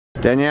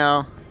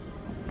Danielle,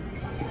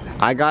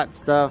 I got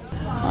stuff.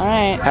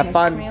 Alright, have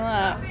fun. Me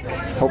luck.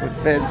 Hope it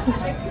fits.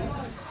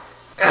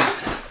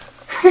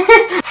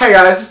 Hey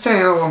guys, it's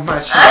Danielle. Welcome to my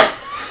channel.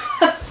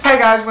 Hey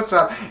guys, what's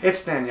up?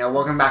 It's Danielle.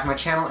 Welcome back to my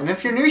channel. And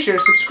if you're new here,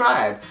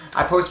 subscribe.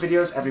 I post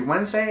videos every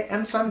Wednesday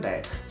and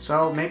Sunday,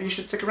 so maybe you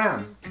should stick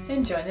around.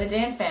 And join the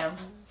Dan fam.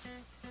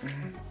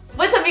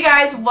 What's up, you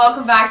guys?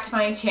 Welcome back to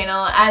my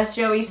channel. As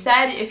Joey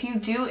said, if you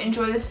do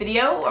enjoy this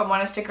video or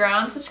want to stick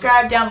around,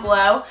 subscribe down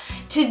below.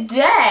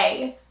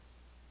 Today,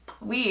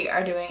 we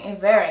are doing a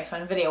very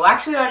fun video. Well,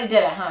 actually, we already did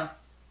it, huh?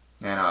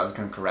 Yeah, no, I was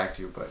gonna correct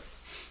you, but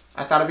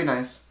I thought it'd be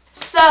nice.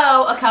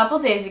 So, a couple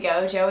days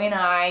ago, Joey and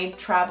I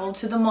traveled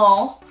to the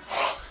mall.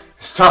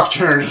 It's a tough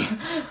journey.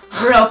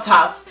 Real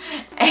tough.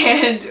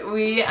 And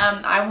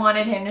I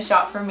wanted him to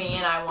shop for me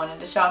and I wanted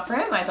to shop for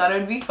him. I thought it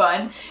would be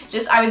fun.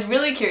 I was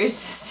really curious to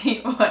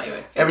see what it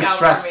would pick. It was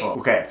stressful.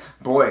 Okay,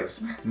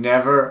 boys,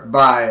 never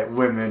buy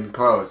women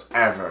clothes,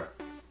 ever.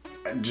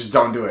 Just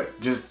don't do it.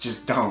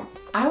 Just don't.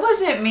 I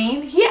wasn't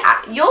mean.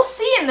 You'll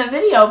see in the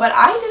video, but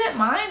I didn't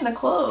mind the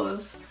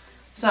clothes.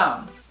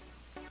 Some.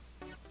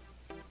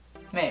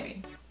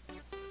 Maybe.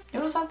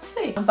 It was hard to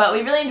see. But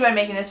we really enjoyed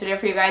making this video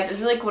for you guys. It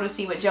was really cool to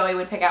see what Joey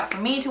would pick out for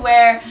me to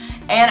wear.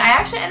 And I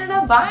actually ended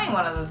up buying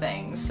one of the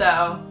things,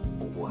 so.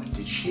 What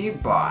did she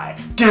buy?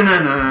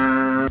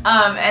 Dun-dun-dun.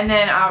 And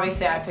then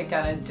obviously I picked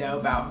out a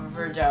dope outfit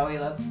for Joey,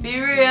 let's be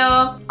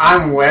real.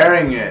 I'm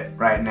wearing it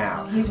right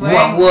now. He's wearing.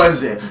 What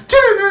was it?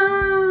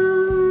 Dun-dun-dun.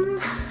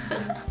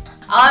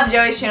 I'll have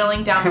Joey's channel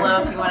link down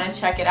below if you want to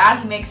check it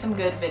out. He makes some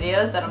good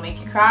videos that'll make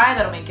you cry,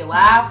 that'll make you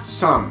laugh.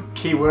 Some.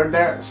 Keyword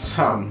there,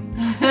 some.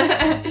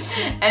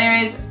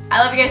 Anyways,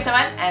 I love you guys so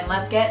much, and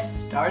let's get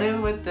started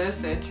with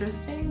this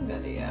interesting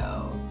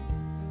video.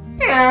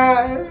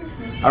 Yeah.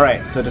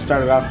 Alright, so to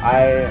start it off,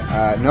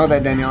 I know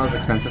that Danielle has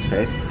expensive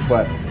taste,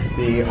 but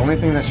the only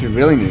thing that she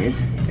really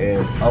needs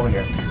is over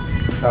here.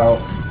 So,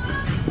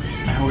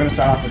 we're going to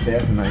start off with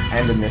this and then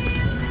end in this.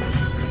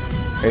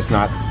 It's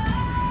not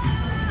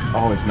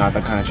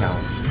that kind of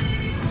challenge.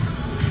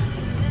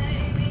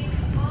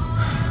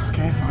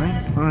 Okay,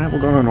 fine. Alright,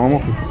 we'll go to normal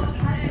people section.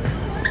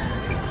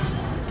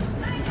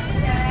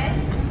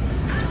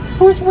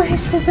 Whose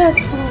waist is that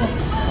small?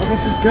 Oh,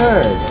 this is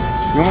good.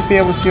 You won't be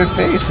able to see your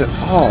face.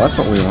 Oh, that's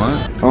what we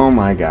want. Oh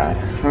my god.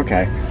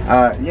 Okay.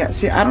 Yeah,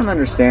 see, I don't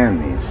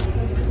understand these.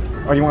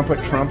 Oh, you want to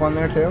put Trump on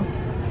there too?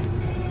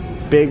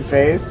 Big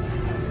face?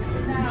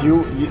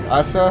 You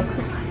Ussa?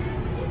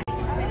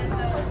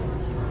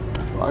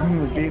 Welcome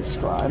to the Beat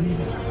Squad.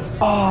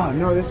 Oh,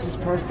 no, this is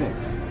perfect.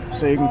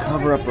 So you can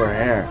cover up her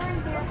hair.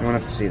 You won't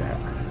have to see that.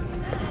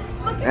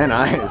 And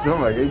eyes. Oh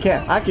my god, you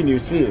can't. How can you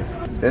see?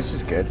 This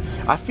is good.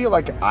 I feel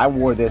like I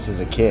wore this as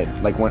a kid.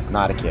 Like, when,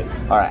 not a kid.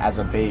 Alright, as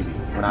a baby.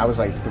 When I was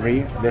like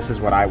 3, this is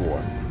what I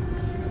wore.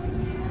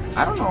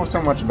 I don't know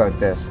so much about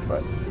this,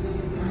 but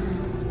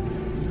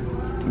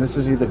this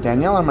is either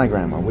Danielle or my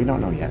grandma. We don't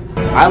know yet.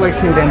 I like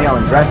seeing Danielle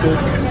in dresses,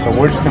 so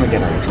we're just gonna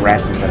get her a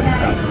dress instead of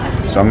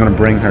makeup. So I'm gonna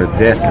bring her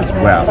this as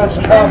well.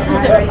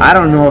 I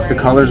don't know if the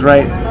color's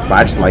right, but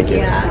I just like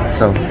it.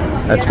 So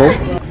that's cool.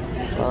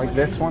 Do I like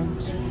this one?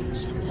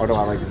 Or do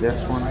I like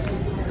this one?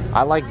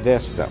 I like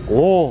this though.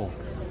 Oh,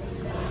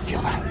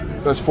 feel that.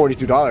 That's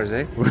 $42,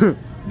 eh?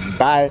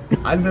 Bye.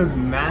 I look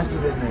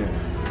massive in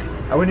this.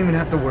 I wouldn't even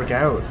have to work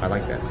out. I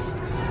like this.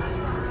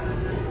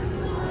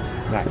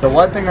 Nice. The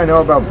one thing I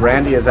know about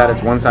Brandy is that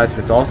it's one size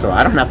fits all, so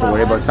I don't have to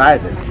worry about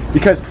sizing.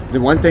 Because the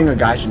one thing a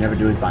guy should never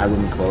do is buy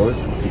women clothes,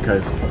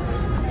 because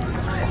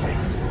sizing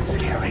is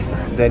scary.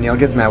 Danielle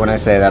gets mad when I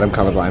say that I'm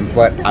colorblind,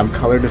 but I'm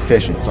color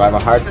deficient, so I have a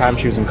hard time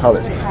choosing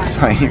colors.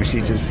 So I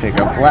usually just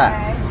pick up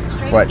black.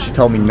 But she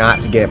told me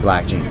not to get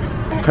black jeans,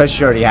 because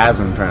she already has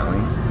them apparently.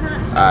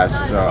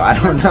 So I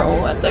don't know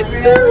what to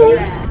do.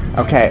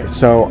 Okay,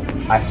 so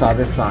I saw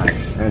this sign,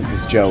 and this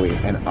is Joey,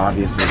 and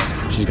obviously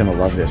she's gonna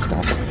love this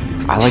stuff.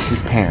 I like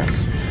these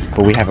pants,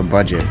 but we have a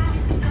budget,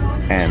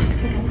 and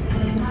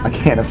I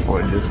can't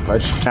afford this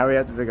budget. Now we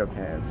have to pick up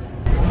pants.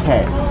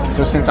 Okay,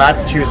 so since I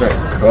have to choose a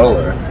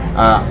color,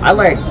 I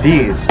like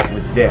these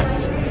with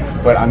this,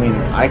 but I mean,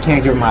 I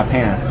can't give her my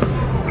pants.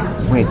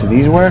 Wait, do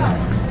these work?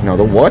 No,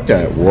 what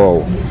the?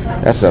 Whoa,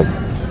 that's a,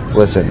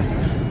 listen.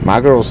 My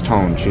girl's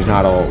tone, she's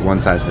not all one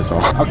size fits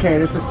all. Okay,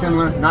 this is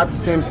similar, not the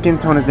same skin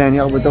tone as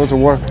Danielle, but those will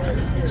work.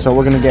 So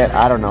we're gonna get,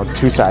 I don't know,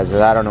 2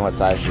 sizes. I don't know what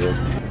size she is.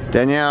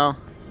 Danielle,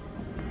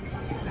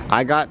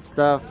 I got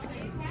stuff.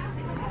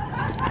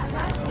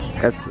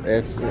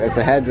 It's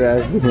a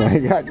headdress. I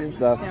got your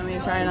stuff. You want me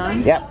to try it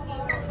on? Yep.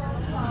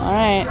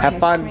 Alright. Have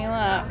fun. Me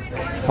luck.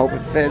 Hope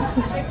it fits.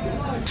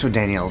 So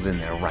Danielle's in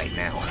there right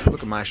now.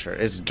 Look at my shirt.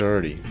 It's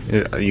dirty.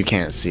 You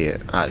can't see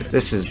it.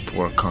 This is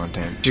poor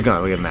content. She's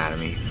gonna get mad at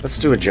me. Let's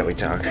do a Joey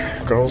talk.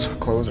 Girls'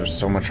 clothes are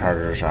so much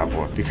harder to shop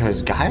for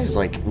because guys,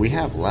 like, we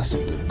have less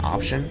of the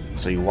option.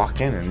 So you walk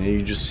in and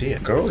you just see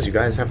it. Girls, you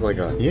guys have like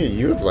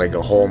you have like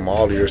a whole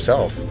mall to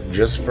yourself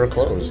just for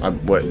clothes.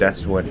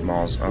 That's what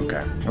malls.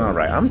 Okay. All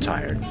right. I'm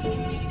tired.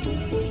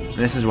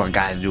 This is what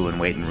guys do in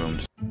waiting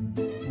rooms.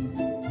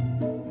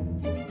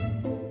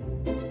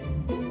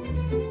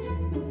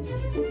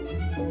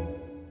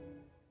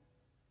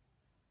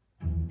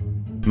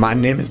 My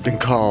name has been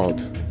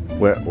called.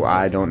 Well,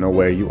 I don't know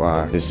where you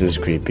are. This is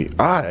creepy.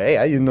 Ah, hey,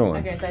 how you doing?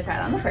 Okay, so I tried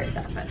on the first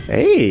outfit.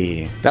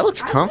 Hey, that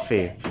looks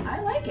comfy. I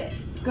like it.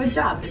 Good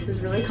job. This is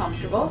really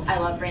comfortable. I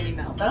love Brandy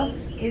Melville.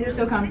 These are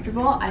so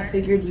comfortable. I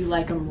figured you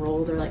like them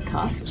rolled or like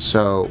cuffed.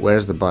 So,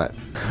 where's the butt?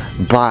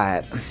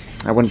 But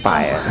I wouldn't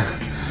buy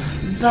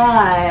it.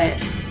 But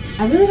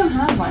I really don't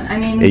have one. I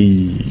mean,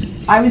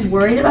 Hey. I was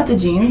worried about the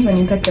jeans when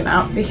you picked them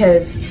out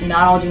because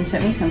not all jeans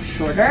fit me, so I'm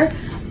shorter.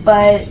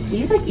 But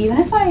these, like, even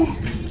if I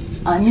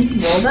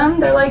unroll them,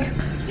 they're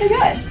good.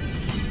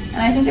 And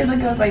I think they'd look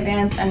good with white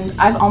Vans. And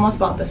I've almost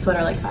bought this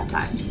sweater like 5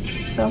 times.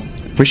 So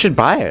We should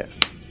buy it.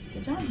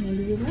 good job.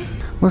 Maybe we will.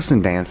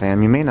 Listen, Dan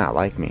fam, you may not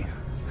like me,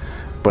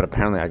 but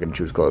apparently I can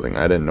choose clothing.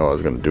 I didn't know I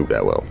was gonna do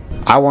that well.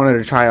 I wanted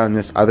to try on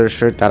this other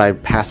shirt that I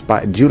passed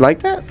by. Do you like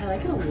that? I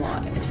like it a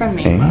lot. It's from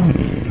me. Hey.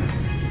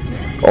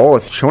 Oh,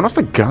 it's showing off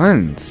the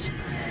guns.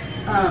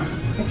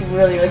 It's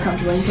really, really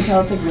comfortable. You can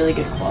tell it's like really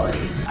good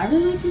quality. I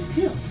really like these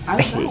too. I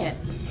would buy it.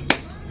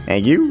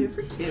 And you? 2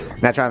 for 2.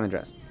 Now try on the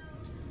dress.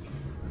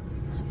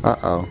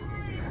 Uh-oh.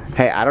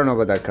 Hey, I don't know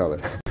about that color.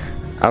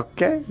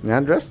 Okay, now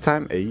dress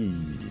time. Hey.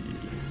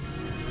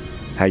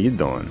 How you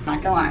doing?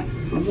 Not gonna lie.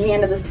 When he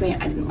handed this to me,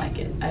 I didn't like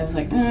it. I was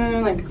like,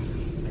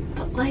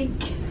 but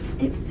like,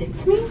 it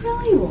fits me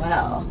really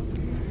well.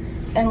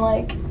 And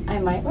like, I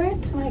might wear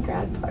it to my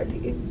grad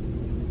party.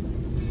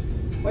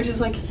 Which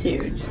is like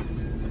huge.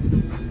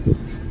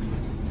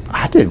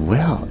 I did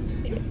well.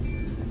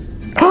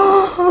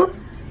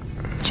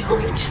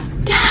 Joey,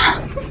 just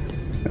down.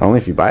 Only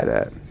if you buy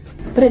that.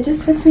 But it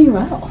just fits me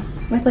well.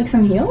 With like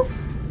some heels.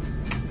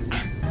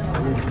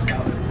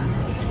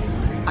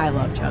 I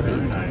love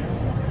Chubbies.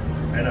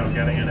 I know,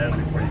 getting it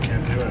in before you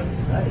can't do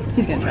it.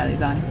 He's gonna try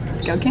these on.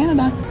 Go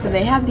Canada. So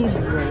they have these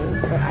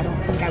rolls, but I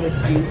don't think I would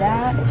do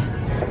that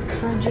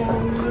for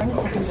Joey. In a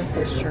second, just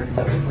this shirt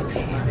though with the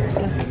pants.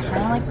 Because I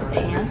kinda like the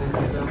pants,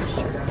 but the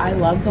shirt. I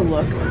love the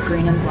look of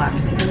green and black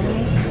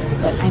together.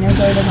 But I know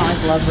Joey doesn't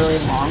always love really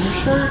long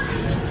shirts.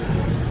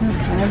 This is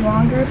kind of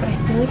longer, but I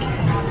feel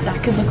like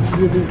that could look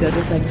really good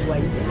with like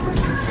white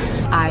pants.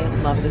 I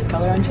love this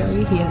color on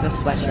Joey. He has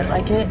a sweatshirt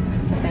like it,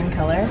 the same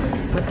color.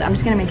 But I'm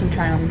just gonna make him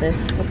try on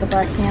this with the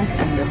black pants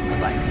and this with the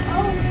black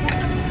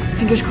pants.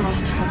 Fingers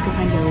crossed. Let's go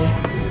find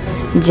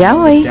Joey.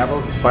 Joey!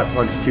 Devil's butt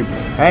plugs too.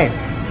 Hey,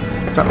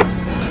 what's up?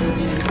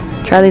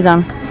 Try these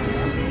on.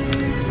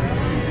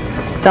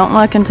 Don't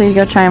look until you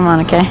go try them on,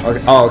 okay?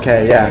 Okay. Oh,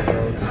 okay, yeah.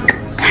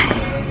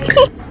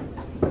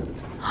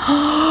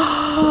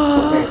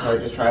 Okay, so I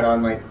just tried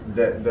on like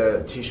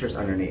the t-shirts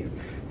underneath.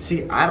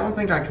 See, I don't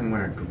think I can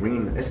wear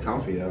green. It's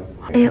comfy though.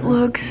 It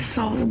looks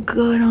so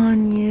good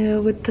on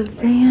you with the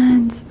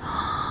Vans.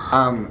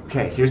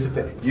 Okay, here's the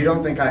thing. You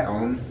don't think I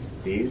own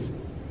these?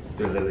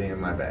 They're literally in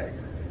my bag.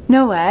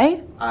 No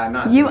way.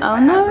 Not You these.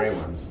 own I have those?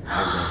 gray ones.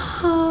 I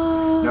have gray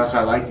ones. No, so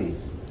I like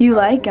these. You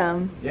like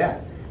them? Yeah,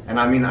 and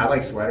I mean I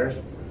like sweaters.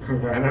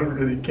 I don't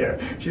really care.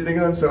 She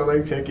thinks I'm so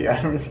like picky.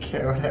 I don't really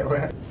care what I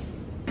wear.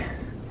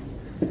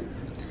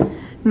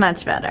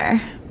 Much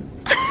better.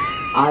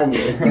 I'm.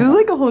 You look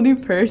like a whole new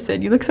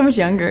person. You look so much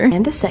younger.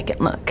 And the second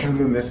look. And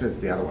then this is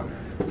the other one.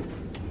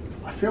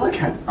 I feel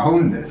like I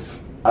own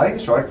this. I like the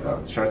shorts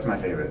though. The shorts are my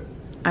favorite.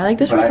 I like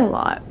the But shorts a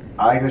lot.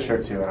 I like the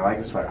shirt too, and I like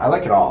the sweater. I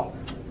like it all.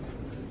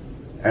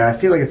 And I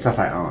feel like it's stuff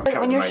I own.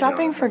 When you're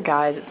shopping for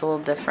guys, it's a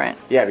little different.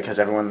 Yeah, because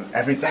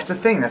that's the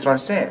thing. That's what I'm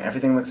saying.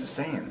 Everything looks the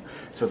same.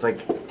 So it's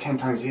like 10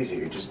 times easier.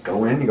 You just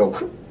go in, you go,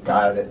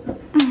 got it,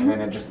 and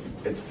then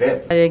it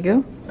fits. Ready to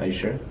go? Are you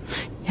sure?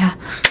 Yeah.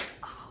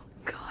 Oh,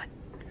 God.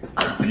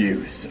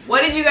 Abuse.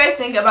 What did you guys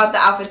think about the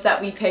outfits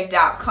that we picked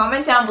out?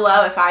 Comment down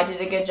below if I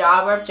did a good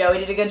job or if Joey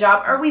did a good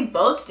job or we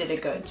both did a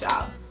good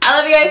job. I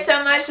love you guys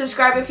so much.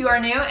 Subscribe if you are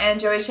new, and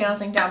Joey's channel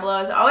is linked down below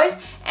as always.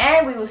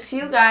 And we will see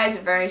you guys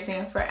very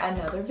soon for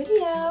another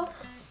video.